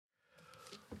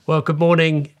Well, good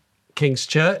morning, King's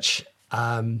Church.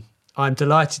 I'm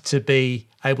delighted to be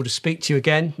able to speak to you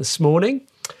again this morning.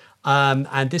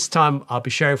 And this time I'll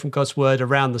be sharing from God's Word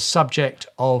around the subject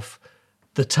of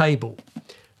the table,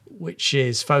 which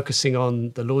is focusing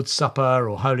on the Lord's Supper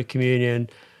or Holy Communion,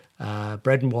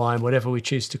 bread and wine, whatever we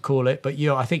choose to call it. But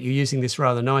I think you're using this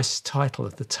rather nice title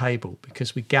of the table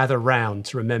because we gather round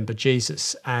to remember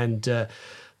Jesus. And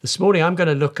this morning I'm going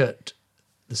to look at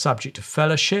the subject of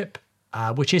fellowship,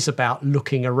 which is about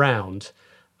looking around,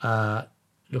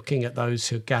 looking at those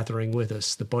who are gathering with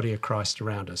us, the body of Christ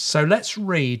around us. So let's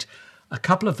read a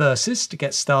couple of verses to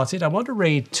get started. I want to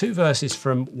read two verses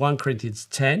from 1 Corinthians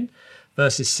 10,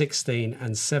 verses 16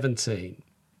 and 17.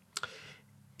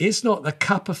 Is not the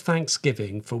cup of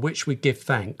thanksgiving for which we give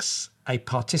thanks a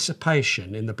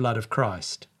participation in the blood of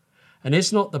Christ? And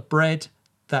is not the bread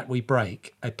that we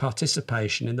break a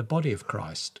participation in the body of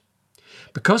Christ?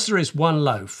 Because there is one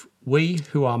loaf, we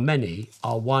who are many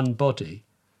are one body,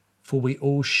 for we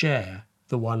all share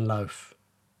the one loaf.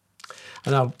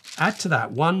 And I'll add to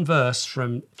that one verse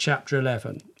from chapter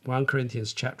 11, 1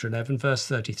 Corinthians chapter 11, verse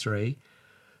 33.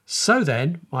 So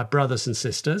then, my brothers and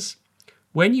sisters,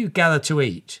 when you gather to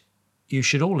eat, you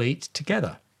should all eat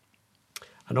together.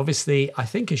 And obviously, I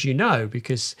think, as you know,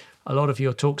 because a lot of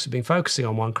your talks have been focusing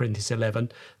on 1 Corinthians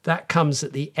 11, that comes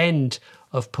at the end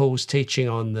of Paul's teaching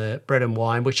on the bread and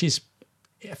wine, which is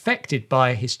affected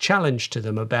by his challenge to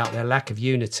them about their lack of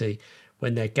unity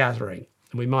when they're gathering.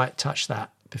 And we might touch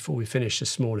that before we finish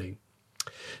this morning.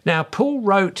 Now, Paul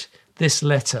wrote this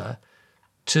letter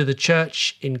to the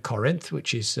church in Corinth,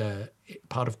 which is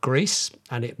part of Greece,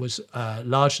 and it was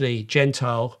largely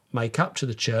Gentile make-up to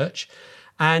the church.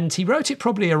 And he wrote it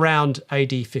probably around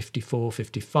AD 54,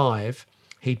 55.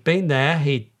 He'd been there,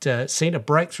 he'd seen a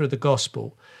breakthrough of the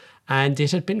gospel, and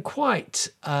it had been quite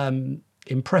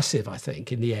impressive, I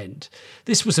think, in the end.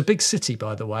 This was a big city,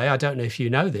 by the way. I don't know if you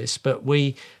know this, but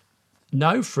we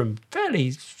know from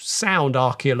fairly sound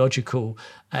archaeological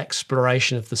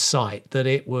exploration of the site that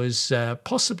it was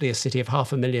possibly a city of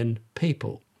 500,000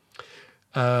 people.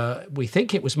 We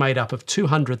think it was made up of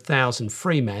 200,000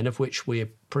 free men, of which we're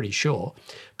pretty sure.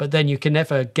 But then you can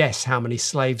never guess how many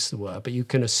slaves there were, but you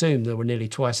can assume there were nearly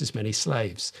twice as many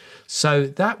slaves. So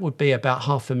that would be about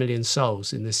 500,000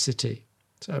 souls in this city.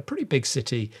 So a pretty big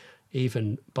city,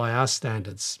 even by our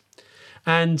standards.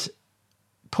 And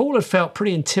Paul had felt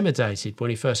pretty intimidated when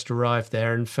he first arrived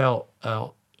there and felt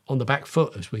on the back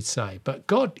foot, as we'd say. But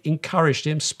God encouraged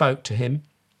him, spoke to him,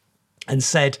 and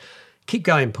said, "Keep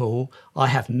going, Paul. I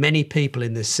have many people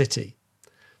in this city."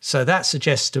 So that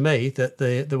suggests to me that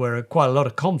there were quite a lot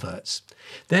of converts.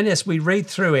 Then as we read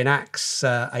through in Acts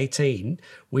 18,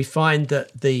 we find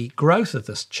that the growth of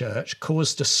this church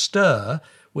caused a stir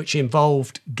which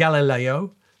involved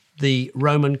Galileo, the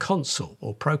Roman consul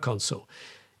or proconsul.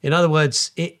 In other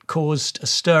words, it caused a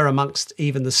stir amongst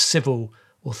even the civil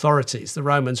authorities. The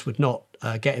Romans would not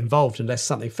get involved unless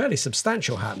something fairly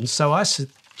substantial happened. So I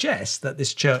suggest that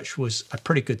this church was a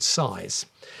pretty good size.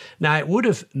 Now, it would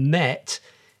have met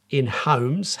in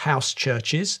homes, house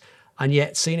churches, and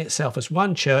yet seen itself as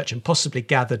one church and possibly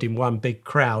gathered in one big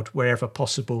crowd wherever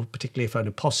possible, particularly if an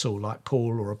apostle like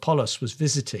Paul or Apollos was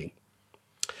visiting.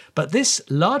 But this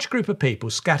large group of people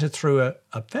scattered through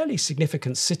a fairly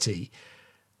significant city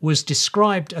was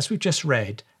described, as we've just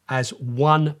read, as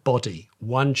one body,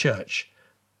 one church.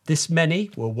 This many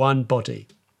were one body.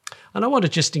 And I want to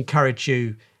just encourage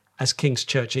you as King's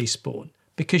Church Eastbourne,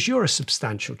 because you're a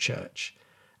substantial church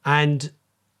and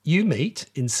you meet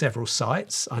in several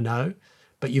sites, I know,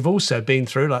 but you've also been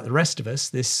through, like the rest of us,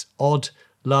 this odd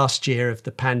last year of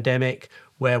the pandemic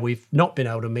where we've not been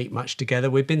able to meet much together.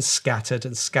 We've been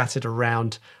scattered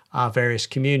around our various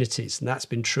communities, and that's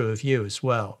been true of you as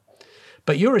well.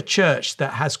 But you're a church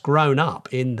that has grown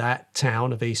up in that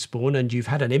town of Eastbourne, and you've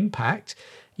had an impact.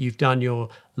 You've done your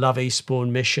Love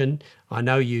Eastbourne mission. I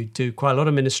know you do quite a lot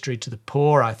of ministry to the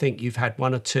poor. I think you've had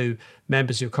one or two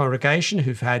members of your congregation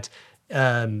who've had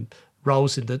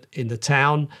roles in the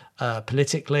town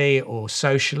politically or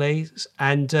socially,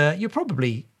 and you're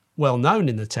probably well known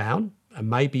in the town. And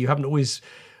maybe you haven't always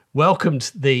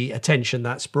welcomed the attention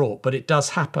that's brought, but it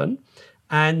does happen.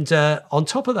 And on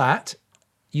top of that,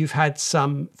 you've had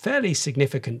some fairly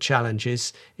significant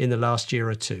challenges in the last year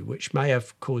or two, which may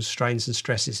have caused strains and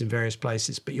stresses in various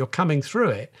places, but you're coming through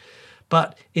it.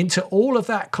 But into all of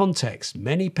that context,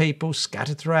 many people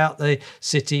scattered throughout the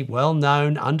city, well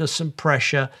known, under some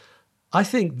pressure. I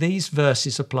think these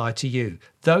verses apply to you.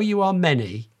 Though you are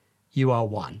many, you are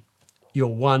one. You're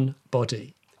one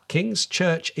body. King's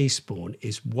Church Eastbourne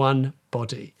is one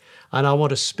body. And I want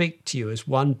to speak to you as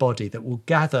one body that will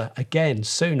gather again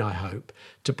soon, I hope,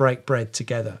 to break bread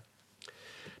together.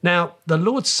 Now, the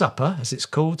Lord's Supper, as it's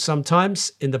called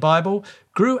sometimes in the Bible,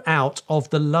 grew out of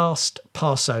the last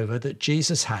Passover that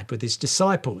Jesus had with his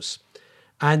disciples.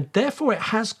 And therefore, it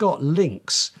has got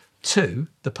links to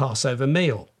the Passover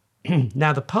meal.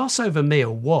 Now, the Passover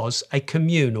meal was a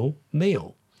communal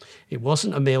meal. It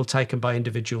wasn't a meal taken by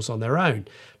individuals on their own.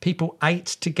 People ate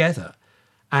together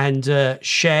and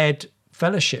shared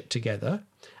fellowship together.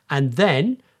 And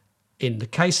then, in the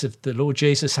case of the Lord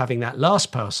Jesus having that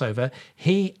last Passover,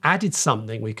 he added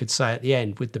something, we could say at the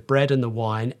end, with the bread and the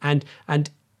wine, and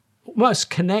almost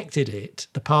connected it,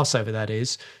 the Passover that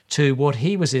is, to what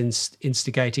he was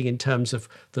instigating in terms of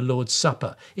the Lord's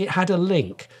Supper. It had a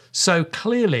link. So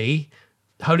clearly,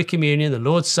 Holy Communion, the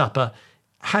Lord's Supper,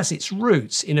 has its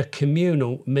roots in a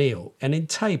communal meal and in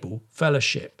table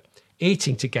fellowship,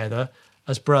 eating together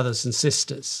as brothers and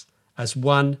sisters, as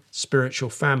one spiritual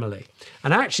family.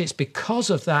 And actually, it's because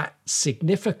of that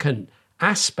significant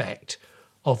aspect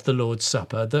of the Lord's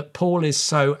Supper that Paul is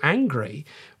so angry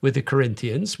with the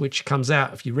Corinthians, which comes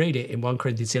out, if you read it, in 1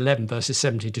 Corinthians 11, verses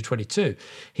 17 to 22.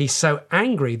 He's so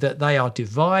angry that they are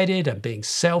divided and being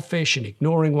selfish and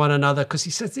ignoring one another, because he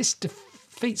says this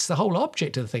defeats the whole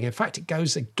object of the thing. In fact, it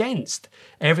goes against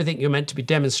everything you're meant to be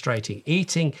demonstrating,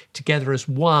 eating together as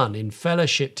one, in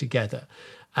fellowship together,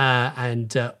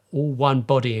 and all one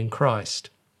body in Christ.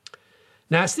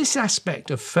 Now, it's this aspect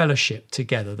of fellowship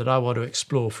together that I want to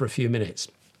explore for a few minutes.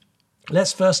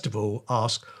 Let's first of all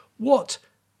ask, what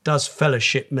does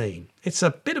fellowship mean? It's a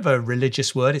bit of a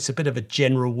religious word. It's a bit of a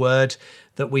general word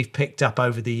that we've picked up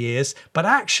over the years, but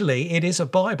actually it is a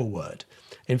Bible word.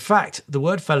 In fact, the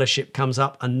word fellowship comes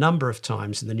up a number of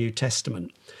times in the New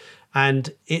Testament,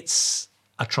 and it's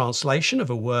a translation of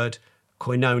a word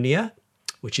koinonia,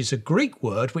 which is a Greek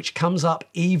word which comes up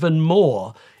even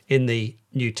more in the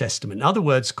New Testament. In other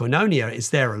words, koinonia is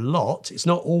there a lot. It's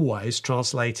not always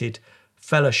translated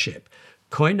fellowship.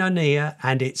 Koinonia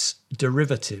and its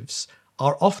derivatives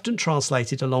are often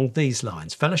translated along these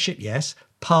lines. Fellowship, yes.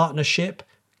 Partnership,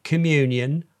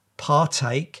 communion,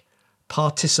 partake,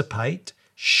 participate,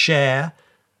 share.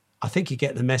 I think you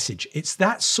get the message. It's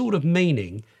that sort of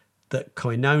meaning that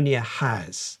koinonia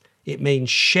has. It means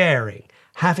sharing,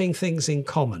 having things in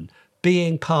common,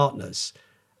 being partners,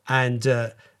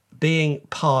 and being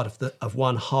part of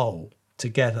one whole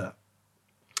together.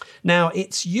 Now,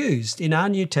 it's used in our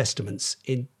New Testaments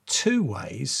in two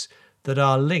ways that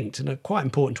are linked and are quite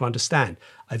important to understand: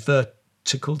 a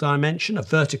vertical dimension,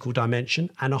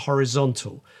 and a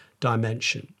horizontal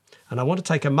dimension. And I want to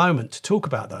take a moment to talk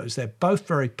about those. They're both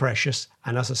very precious,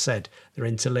 and as I said, they're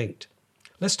interlinked.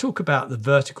 Let's talk about the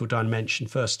vertical dimension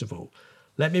first of all.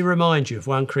 Let me remind you of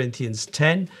 1 Corinthians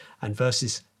 10 and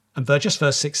just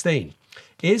verse 16.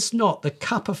 Is not the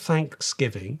cup of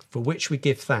thanksgiving for which we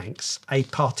give thanks a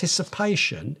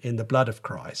participation in the blood of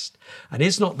Christ? And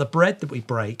is not the bread that we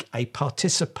break a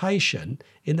participation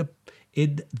in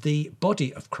the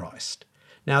body of Christ?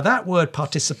 Now, that word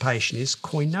participation is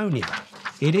koinonia.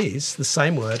 It is the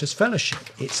same word as fellowship.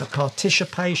 It's a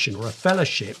participation or a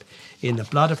fellowship in the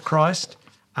blood of Christ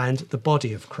and the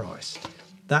body of Christ.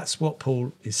 That's what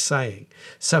Paul is saying.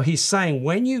 So he's saying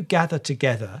when you gather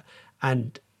together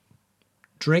and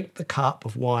drink the cup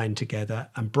of wine together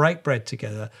and break bread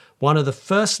together, one of the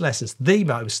first lessons, the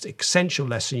most essential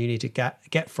lesson you need to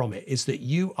get from it, is that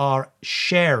you are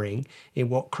sharing in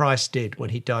what Christ did when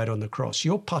he died on the cross.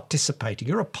 You're participating.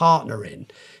 You're a partner in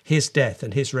his death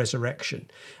and his resurrection.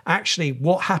 Actually,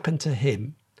 what happened to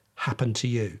him happened to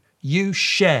you. You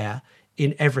share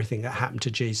in everything that happened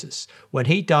to Jesus. When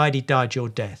he died your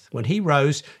death. When he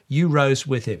rose, you rose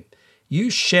with him. You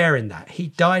share in that. He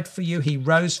died for you, he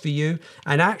rose for you,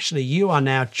 and actually you are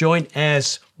now joint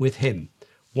heirs with him,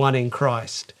 one in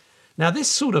Christ. Now, this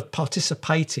sort of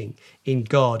participating in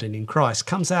God and in Christ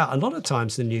comes out a lot of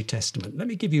times in the New Testament. Let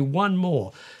me give you one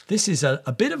more. This is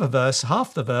a bit of a verse,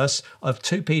 half the verse of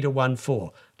 2 Peter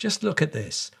 1:4. Just look at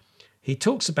this. He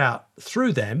talks about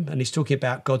through them, and he's talking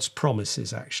about God's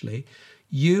promises actually,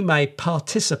 you may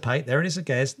participate, there it is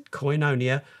again,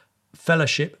 koinonia,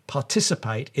 fellowship,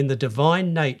 participate in the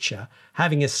divine nature,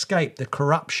 having escaped the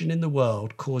corruption in the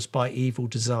world caused by evil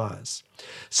desires.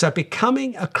 So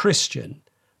becoming a Christian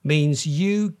means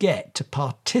you get to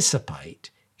participate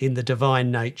in the divine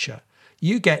nature.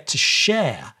 You get to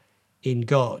share in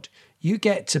God. You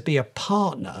get to be a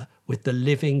partner with the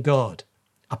living God,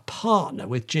 a partner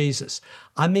with Jesus.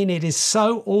 I mean, it is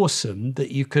so awesome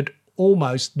that you could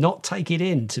almost not take it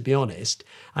in, to be honest,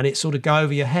 and it sort of go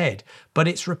over your head. But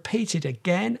it's repeated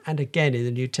again and again in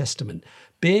the New Testament.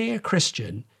 Being a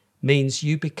Christian means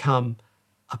you become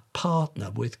a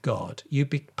partner with God. You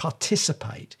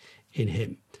participate in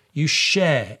him. You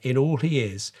share in all he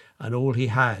is and all he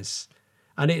has.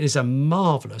 And it is a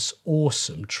marvelous,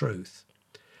 awesome truth.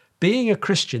 Being a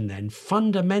Christian then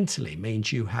fundamentally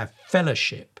means you have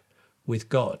fellowship with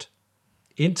God,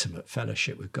 intimate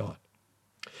fellowship with God.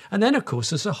 And then, of course,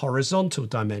 there's a horizontal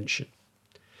dimension.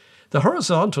 The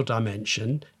horizontal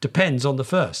dimension depends on the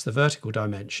first, the vertical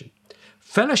dimension.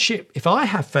 Fellowship, if I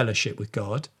have fellowship with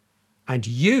God and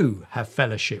you have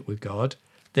fellowship with God,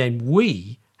 then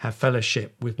we have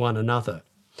fellowship with one another.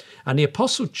 And the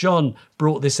Apostle John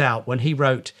brought this out when he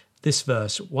wrote this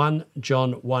verse, 1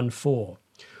 John 1:4.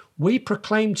 We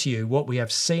proclaim to you what we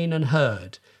have seen and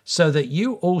heard, so that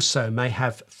you also may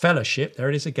have fellowship, there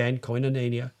it is again,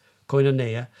 koinonia,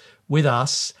 with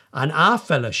us, and our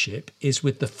fellowship is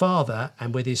with the Father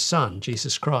and with his Son,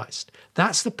 Jesus Christ.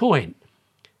 That's the point.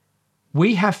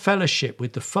 We have fellowship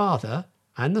with the Father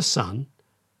and the Son,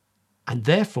 and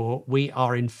therefore we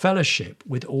are in fellowship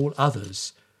with all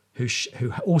others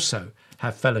who also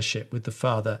have fellowship with the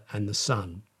Father and the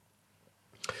Son.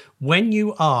 When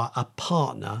you are a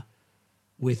partner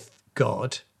with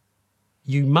God,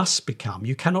 you must become,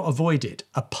 you cannot avoid it,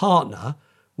 a partner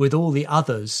with all the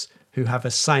others who have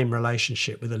a same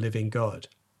relationship with the living God.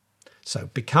 So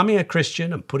becoming a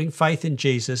Christian and putting faith in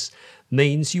Jesus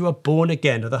means you are born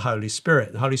again of the Holy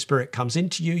Spirit. The Holy Spirit comes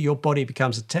into you, your body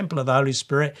becomes a temple of the Holy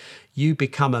Spirit, you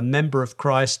become a member of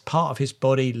Christ, part of his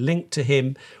body, linked to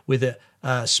him with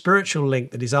a spiritual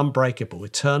link that is unbreakable,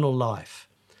 eternal life.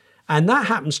 And that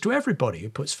happens to everybody who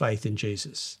puts faith in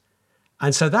Jesus.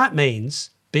 And so that means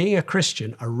being a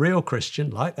Christian, a real Christian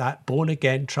like that, born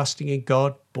again, trusting in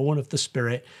God, born of the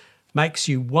Spirit, makes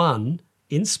you one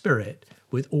in spirit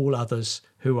with all others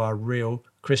who are real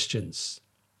Christians.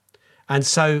 And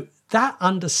so that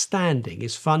understanding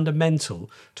is fundamental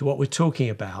to what we're talking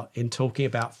about in talking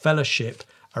about fellowship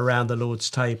around the Lord's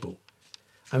table.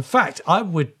 In fact, I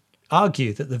would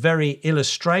argue that the very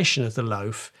illustration of the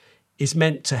loaf is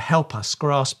meant to help us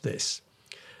grasp this.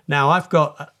 Now, I've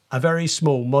got a very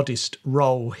small, modest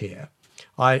role here.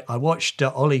 I watched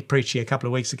Ollie preaching a couple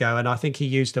of weeks ago, and I think he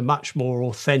used a much more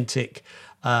authentic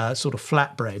sort of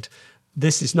flatbread.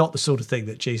 This is not the sort of thing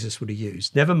that Jesus would have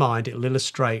used. Never mind, it'll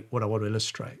illustrate what I want to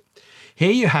illustrate.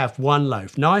 Here you have one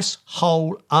loaf, nice,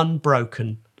 whole,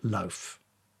 unbroken loaf,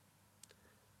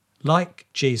 like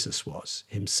Jesus was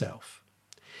himself.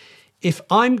 If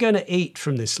I'm going to eat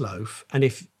from this loaf, and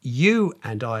if you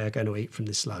and I are going to eat from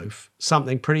this loaf,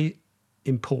 something pretty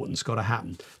important's got to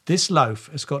happen. This loaf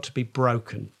has got to be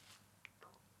broken.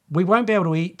 We won't be able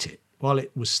to eat it while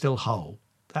it was still whole.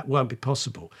 That won't be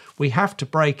possible. We have to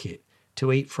break it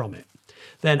to eat from it.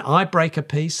 Then I break a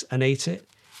piece and eat it.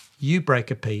 You break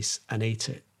a piece and eat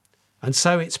it. And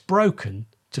so it's broken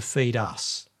to feed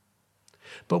us.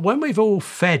 But when we've all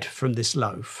fed from this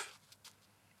loaf,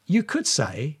 you could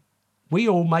say we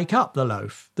all make up the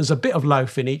loaf. There's a bit of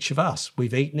loaf in each of us.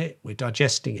 We've eaten it, we're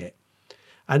digesting it.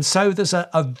 And so there's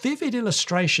a vivid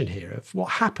illustration here of what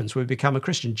happens when we become a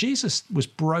Christian. Jesus was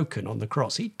broken on the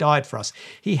cross. He died for us.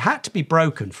 He had to be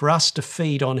broken for us to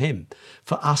feed on him,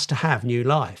 for us to have new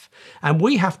life. And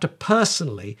we have to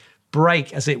personally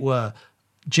break, as it were,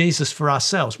 Jesus for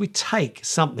ourselves. We take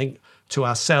something to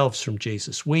ourselves from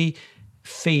Jesus. We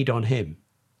feed on him.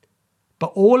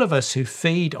 But all of us who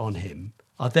feed on him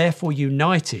are therefore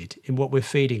united in what we're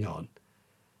feeding on.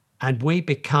 And we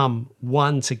become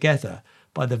one together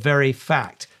by the very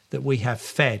fact that we have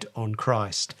fed on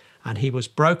Christ and he was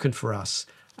broken for us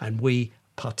and we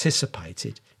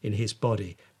participated in his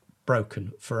body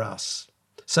broken for us.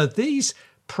 So these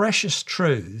precious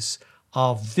truths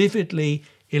are vividly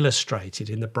illustrated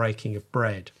in the breaking of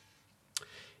bread.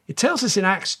 It tells us in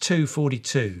Acts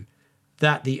 2:42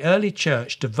 that the early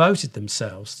church devoted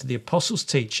themselves to the apostles'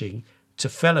 teaching, to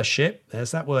fellowship,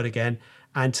 there's that word again,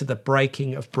 and to the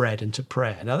breaking of bread and to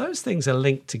prayer. Now, those things are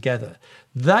linked together.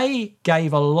 They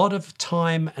gave a lot of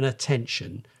time and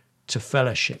attention to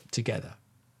fellowship together,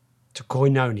 to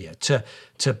koinonia,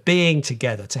 to being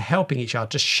together, to helping each other,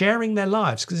 to sharing their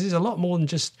lives, because it's a lot more than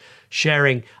just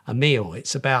sharing a meal.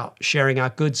 It's about sharing our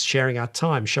goods, sharing our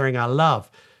time, sharing our love,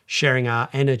 sharing our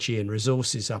energy and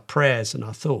resources, our prayers and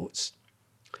our thoughts.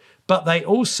 But they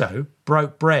also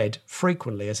broke bread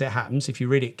frequently, as it happens, if you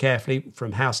read it carefully,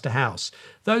 from house to house.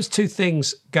 Those two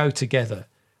things go together.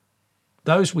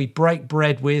 Those we break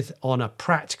bread with on a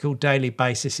practical daily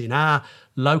basis in our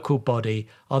local body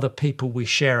are the people we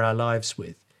share our lives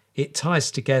with. It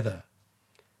ties together.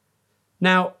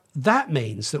 Now, that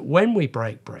means that when we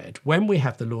break bread, when we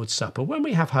have the Lord's Supper, when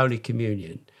we have Holy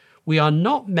Communion, we are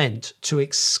not meant to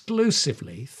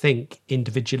exclusively think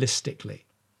individualistically.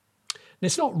 And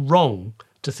it's not wrong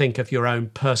to think of your own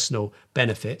personal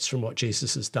benefits from what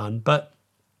Jesus has done, but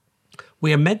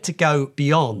we are meant to go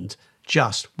beyond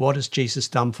just what has Jesus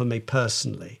done for me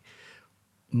personally.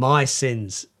 My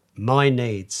sins, my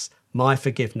needs, my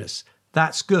forgiveness.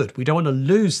 That's good. We don't want to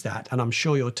lose that, and I'm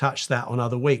sure you'll touch that on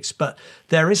other weeks. But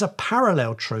there is a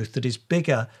parallel truth that is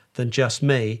bigger than just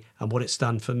me and what it's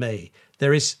done for me.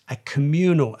 There is a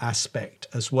communal aspect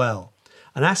as well,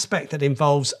 an aspect that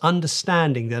involves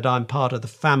understanding that I'm part of the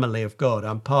family of God.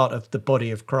 I'm part of the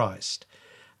body of Christ.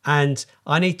 And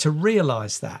I need to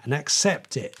realize that and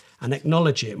accept it and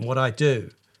acknowledge it in what I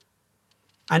do.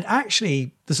 And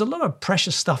actually, there's a lot of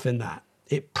precious stuff in that.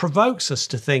 It provokes us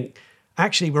to think,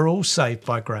 actually, we're all saved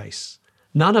by grace.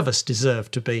 None of us deserve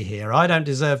to be here. I don't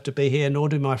deserve to be here, nor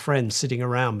do my friends sitting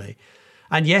around me.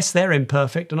 And yes, they're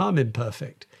imperfect and I'm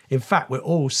imperfect. In fact, we're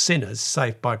all sinners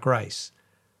saved by grace.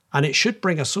 And it should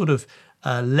bring a sort of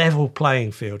level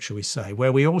playing field, shall we say,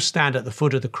 where we all stand at the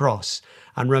foot of the cross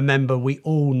and remember we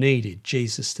all needed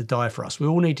Jesus to die for us. We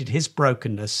all needed his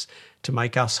brokenness to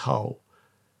make us whole.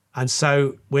 And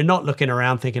so we're not looking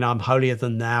around thinking I'm holier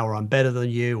than thou or I'm better than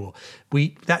you.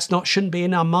 Or shouldn't be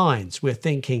in our minds. We're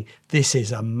thinking this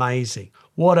is amazing.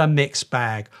 What a mixed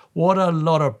bag. What a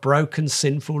lot of broken,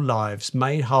 sinful lives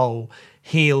made whole,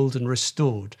 healed and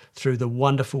restored through the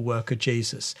wonderful work of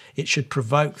Jesus. It should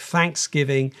provoke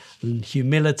thanksgiving and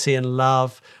humility and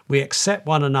love. We accept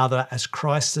one another as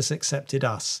Christ has accepted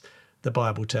us, the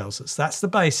Bible tells us. That's the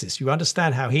basis. You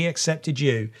understand how he accepted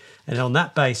you, and on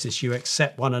that basis you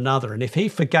accept one another. And if he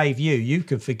forgave you, you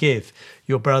can forgive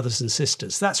your brothers and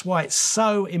sisters. That's why it's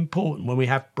so important when we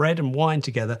have bread and wine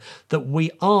together that we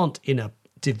aren't in a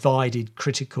divided,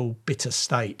 critical, bitter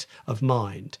state of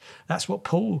mind. That's what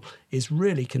Paul is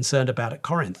really concerned about at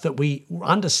Corinth, that we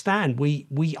understand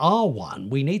we are one.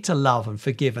 We need to love and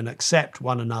forgive and accept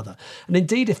one another. And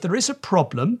indeed, if there is a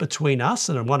problem between us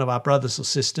and one of our brothers or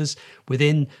sisters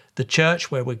within the church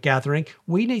where we're gathering,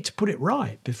 we need to put it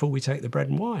right before we take the bread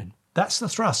and wine. That's the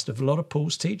thrust of a lot of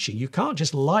Paul's teaching. You can't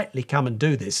just lightly come and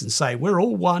do this and say, we're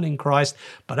all one in Christ,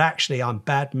 but actually I'm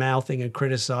bad-mouthing and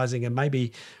criticizing and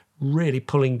maybe really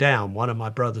pulling down one of my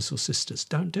brothers or sisters.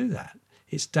 Don't do that.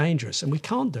 It's dangerous and we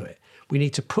can't do it. We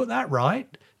need to put that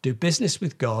right, do business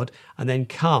with God, and then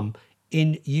come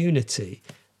in unity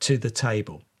to the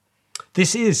table.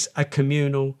 This is a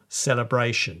communal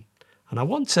celebration. And I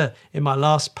want to, in my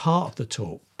last part of the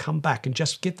talk, come back and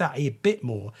just give that a bit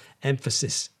more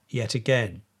emphasis yet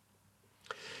again.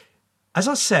 As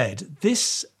I said,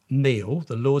 this meal,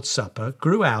 the Lord's Supper,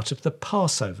 grew out of the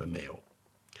Passover meal.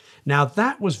 Now,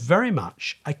 that was very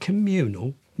much a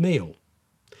communal meal.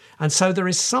 And so there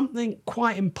is something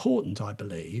quite important, I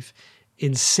believe,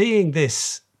 in seeing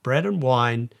this bread and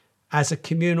wine as a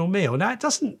communal meal. Now, it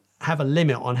doesn't have a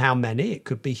limit on how many. It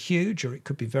could be huge or it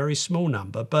could be a very small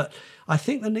number. But I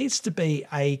think there needs to be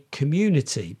a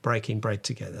community breaking bread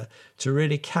together to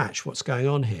really catch what's going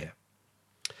on here.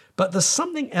 But there's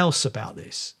something else about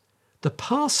this. The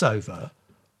Passover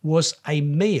was a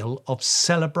meal of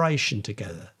celebration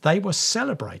together. They were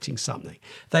celebrating something.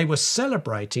 They were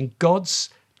celebrating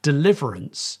God's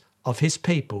deliverance of his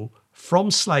people from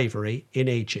slavery in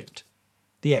Egypt,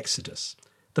 the Exodus,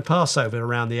 the Passover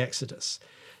around the Exodus.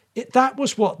 That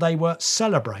was what they were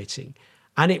celebrating.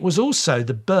 And it was also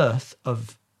the birth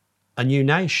of a new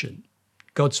nation,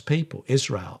 God's people,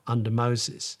 Israel, under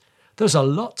Moses. There's a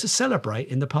lot to celebrate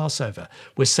in the Passover.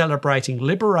 We're celebrating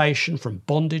liberation from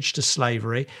bondage to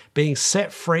slavery, being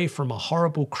set free from a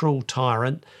horrible, cruel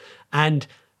tyrant, and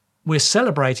we're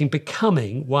celebrating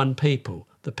becoming one people,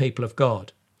 the people of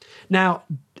God. Now,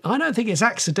 I don't think it's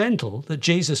accidental that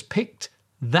Jesus picked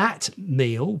that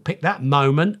meal, picked that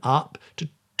moment up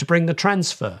to bring the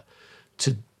transfer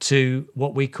to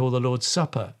what we call the Lord's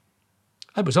Supper.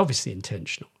 It was obviously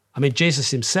intentional. I mean,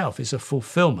 Jesus himself is a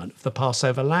fulfillment of the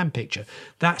Passover lamb picture.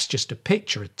 That's just a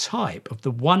picture, a type of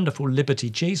the wonderful liberty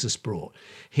Jesus brought.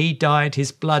 He died,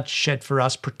 his blood shed for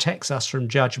us, protects us from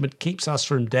judgment, keeps us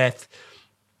from death.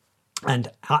 And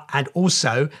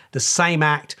also the same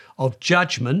act of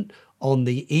judgment on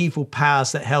the evil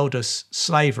powers that held us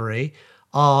slavery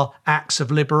are acts of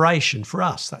liberation for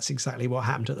us. That's exactly what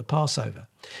happened at the Passover.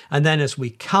 And then as we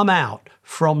come out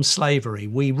from slavery,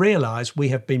 we realize we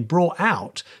have been brought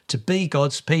out to be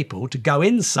God's people, to go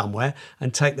in somewhere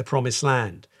and take the promised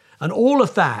land. And all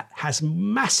of that has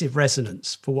massive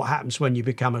resonance for what happens when you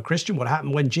become a Christian, what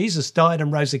happened when Jesus died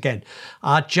and rose again.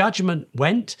 Our judgment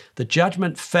went, the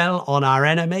judgment fell on our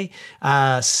enemy,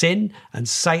 sin and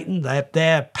Satan.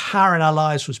 Their power in our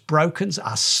lives was broken.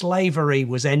 Our slavery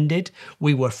was ended.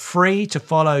 We were free to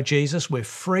follow Jesus. We're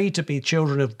free to be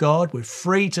children of God. We're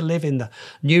free to live in the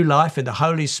new life, in the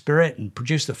Holy Spirit, and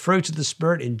produce the fruit of the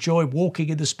Spirit, enjoy walking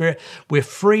in the Spirit. We're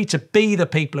free to be the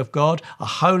people of God, a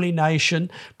holy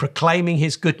nation, proclaiming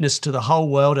his goodness to the whole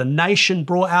world, a nation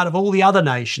brought out of all the other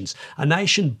nations, a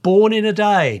nation born in a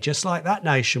day, just like that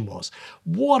nation was.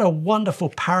 What a wonderful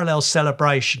parallel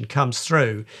celebration comes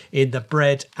through in the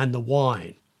bread and the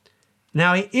wine.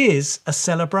 Now, it is a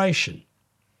celebration.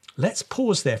 Let's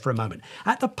pause there for a moment.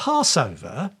 At the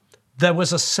Passover, there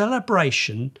was a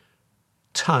celebration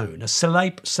tone, a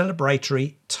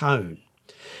celebratory tone.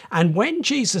 And when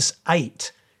Jesus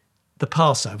ate the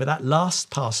Passover, that last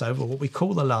Passover, what we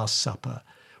call the Last Supper,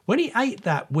 when he ate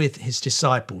that with his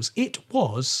disciples, it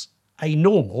was a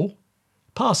normal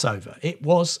Passover. It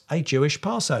was a Jewish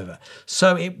Passover.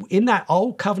 So in that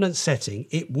old covenant setting,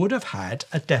 it would have had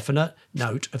a definite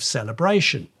note of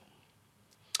celebration.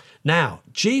 Now,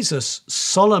 Jesus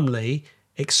solemnly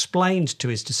explained to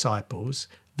his disciples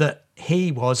that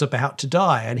he was about to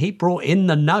die, and he brought in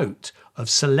the note of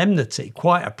solemnity,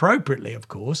 quite appropriately, of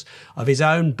course, of his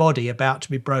own body about to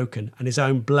be broken and his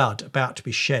own blood about to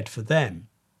be shed for them.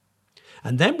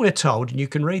 And then we're told, and you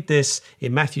can read this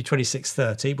in Matthew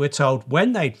 26:30, we're told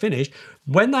when they'd finished,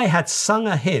 when they had sung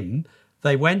a hymn,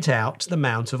 they went out to the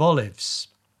Mount of Olives.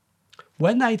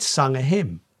 When they'd sung a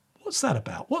hymn, what's that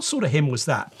about? What sort of hymn was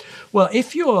that? Well,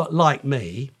 if you're like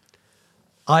me,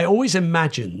 I always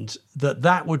imagined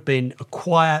that would have been a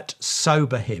quiet,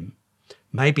 sober hymn,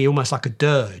 maybe almost like a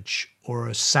dirge or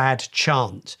a sad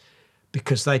chant,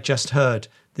 because they just heard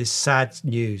this sad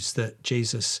news that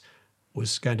Jesus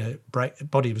was going to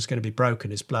body was going to be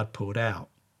broken, his blood poured out.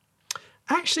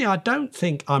 Actually, I don't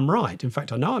think I'm right. In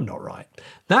fact, I know I'm not right.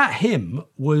 That hymn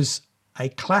was a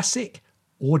classic,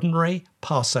 ordinary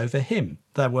Passover hymn.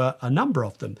 There were a number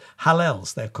of them,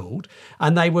 Hallels they're called,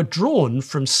 and they were drawn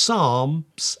from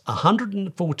Psalms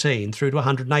 114 through to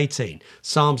 118.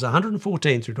 Psalms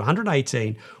 114 through to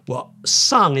 118 were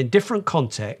sung in different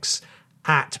contexts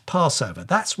at Passover.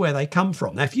 That's where they come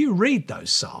from. Now, if you read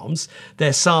those Psalms,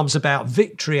 they're Psalms about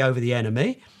victory over the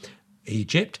enemy,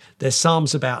 Egypt. There's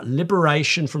Psalms about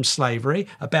liberation from slavery,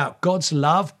 about God's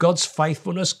love, God's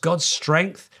faithfulness, God's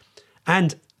strength.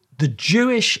 And the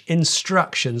Jewish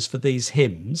instructions for these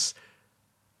hymns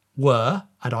were,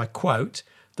 and I quote,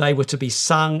 they were to be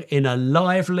sung in a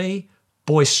lively,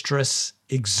 boisterous,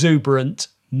 exuberant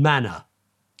manner.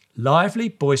 Lively,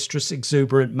 boisterous,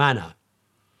 exuberant manner.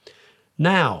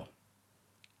 Now,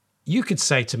 you could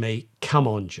say to me, come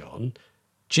on, John,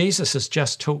 Jesus has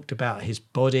just talked about his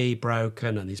body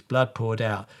broken and his blood poured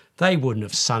out. They wouldn't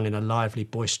have sung in a lively,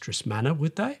 boisterous manner,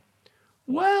 would they?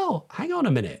 Well, hang on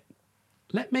a minute.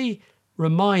 Let me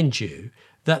remind you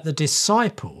that the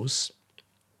disciples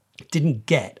didn't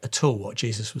get at all what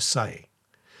Jesus was saying.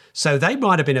 So they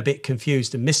might have been a bit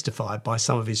confused and mystified by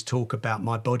some of his talk about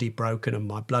my body broken and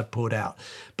my blood poured out.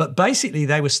 But basically,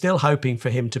 they were still hoping for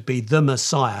him to be the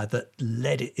Messiah that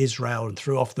led Israel and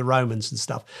threw off the Romans and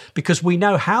stuff, because we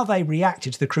know how they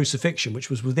reacted to the crucifixion, which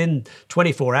was within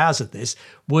 24 hours of this,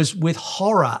 was with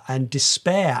horror and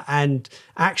despair and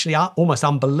actually almost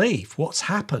unbelief. What's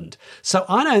happened? So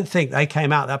I don't think they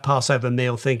came out that Passover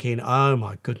meal thinking, oh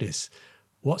my goodness,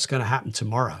 what's going to happen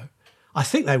tomorrow? I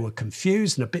think they were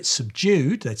confused and a bit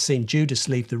subdued. They'd seen Judas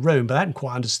leave the room, but they hadn't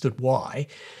quite understood why.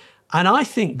 And I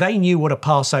think they knew what a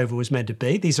Passover was meant to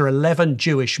be. These are 11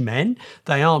 Jewish men.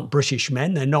 They aren't British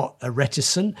men. They're not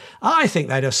reticent. I think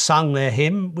they'd have sung their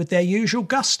hymn with their usual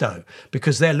gusto,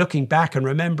 because they're looking back and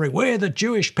remembering, we're the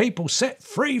Jewish people set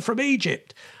free from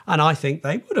Egypt. And I think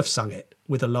they would have sung it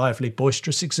with a lively,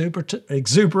 boisterous,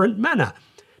 exuberant manner.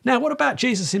 Now, what about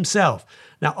Jesus himself?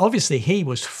 Now, obviously, he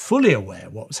was fully aware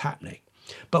of what was happening.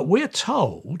 But we're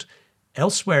told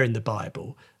elsewhere in the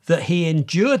Bible that he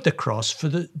endured the cross for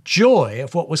the joy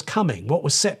of what was coming, what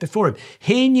was set before him.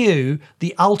 He knew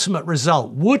the ultimate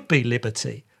result would be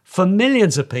liberty for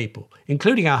millions of people,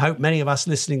 including, I hope, many of us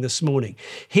listening this morning.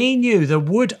 He knew there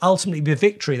would ultimately be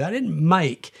victory. That didn't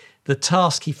make the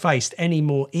task he faced any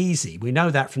more easy. We know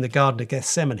that from the Garden of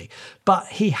Gethsemane. But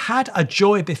he had a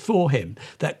joy before him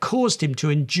that caused him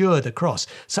to endure the cross.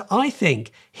 So I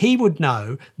think he would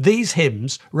know these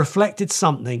hymns reflected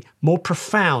something more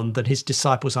profound than his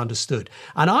disciples understood.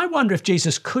 And I wonder if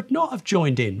Jesus could not have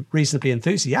joined in reasonably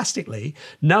enthusiastically,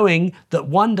 knowing that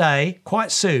one day,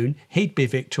 quite soon, he'd be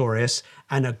victorious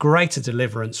and a greater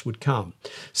deliverance would come.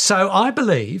 So I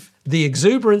believe the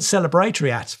exuberant celebratory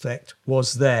aspect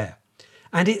was there.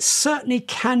 And it certainly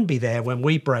can be there when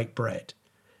we break bread.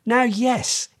 Now,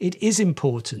 yes, it is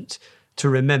important to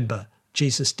remember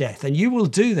Jesus' death, and you will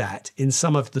do that in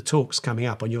some of the talks coming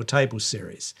up on your table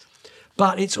series.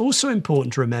 But it's also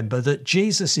important to remember that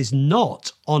Jesus is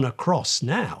not on a cross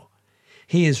now.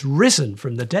 He is risen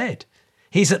from the dead.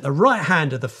 He's at the right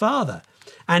hand of the Father,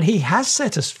 and he has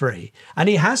set us free, and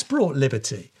he has brought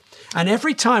liberty. And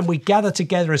every time we gather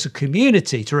together as a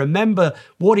community to remember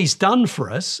what he's done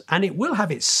for us, and it will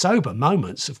have its sober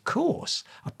moments, of course,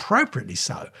 appropriately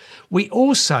so, we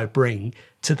also bring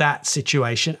to that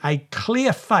situation a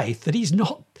clear faith that he's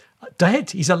not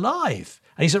dead, he's alive.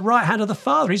 And he's at the right hand of the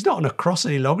Father. He's not on a cross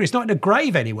any longer. He's not in a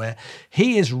grave anywhere.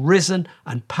 He is risen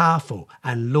and powerful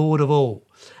and Lord of all.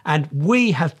 And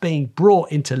we have been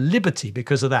brought into liberty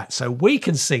because of that. So we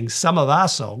can sing some of our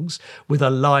songs with a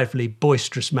lively,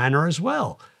 boisterous manner as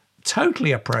well.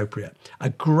 Totally appropriate. A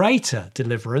greater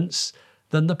deliverance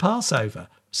than the Passover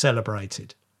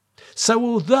celebrated. So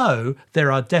although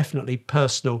there are definitely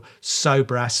personal,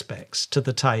 sober aspects to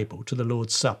the table, to the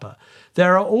Lord's Supper,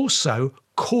 there are also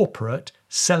corporate,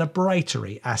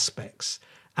 celebratory aspects.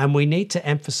 And we need to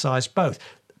emphasize both.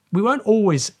 We won't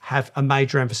always have a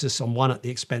major emphasis on one at the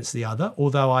expense of the other,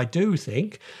 although I do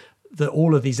think that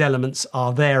all of these elements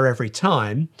are there every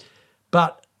time.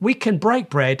 But we can break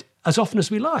bread as often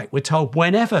as we like. We're told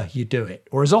whenever you do it,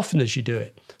 or as often as you do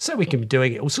it. So we can be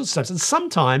doing it all sorts of times. And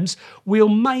sometimes we'll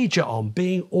major on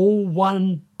being all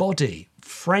one body,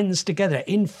 friends together,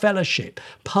 in fellowship,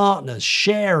 partners,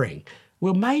 sharing.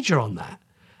 We'll major on that.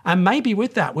 And maybe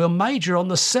with that, we'll major on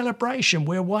the celebration.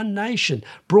 We're one nation,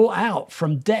 brought out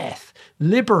from death,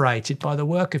 liberated by the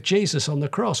work of Jesus on the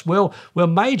cross. We'll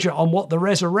major on what the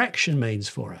resurrection means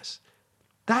for us.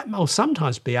 That will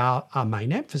sometimes be our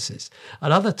main emphasis.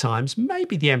 At other times,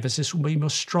 maybe the emphasis will be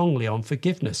more strongly on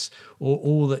forgiveness or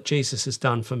all that Jesus has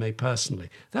done for me personally.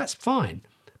 That's fine.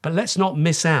 But let's not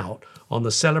miss out on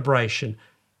the celebration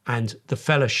and the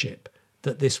fellowship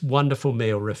that this wonderful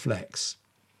meal reflects.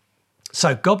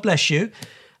 So God bless you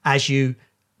as you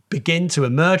begin to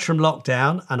emerge from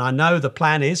lockdown. And I know the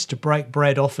plan is to break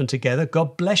bread often together.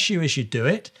 God bless you as you do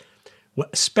it,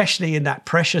 especially in that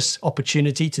precious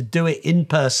opportunity to do it in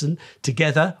person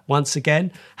together once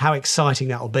again. How exciting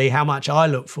that will be. How much I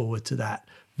look forward to that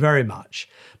very much,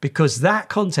 because that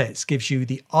context gives you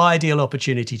the ideal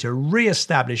opportunity to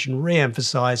re-establish and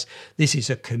re-emphasize this is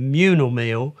a communal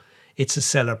meal. It's a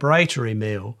celebratory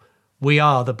meal. We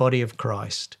are the body of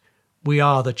Christ. We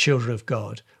are the children of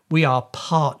God. We are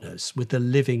partners with the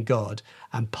living God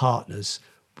and partners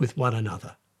with one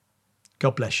another.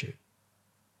 God bless you.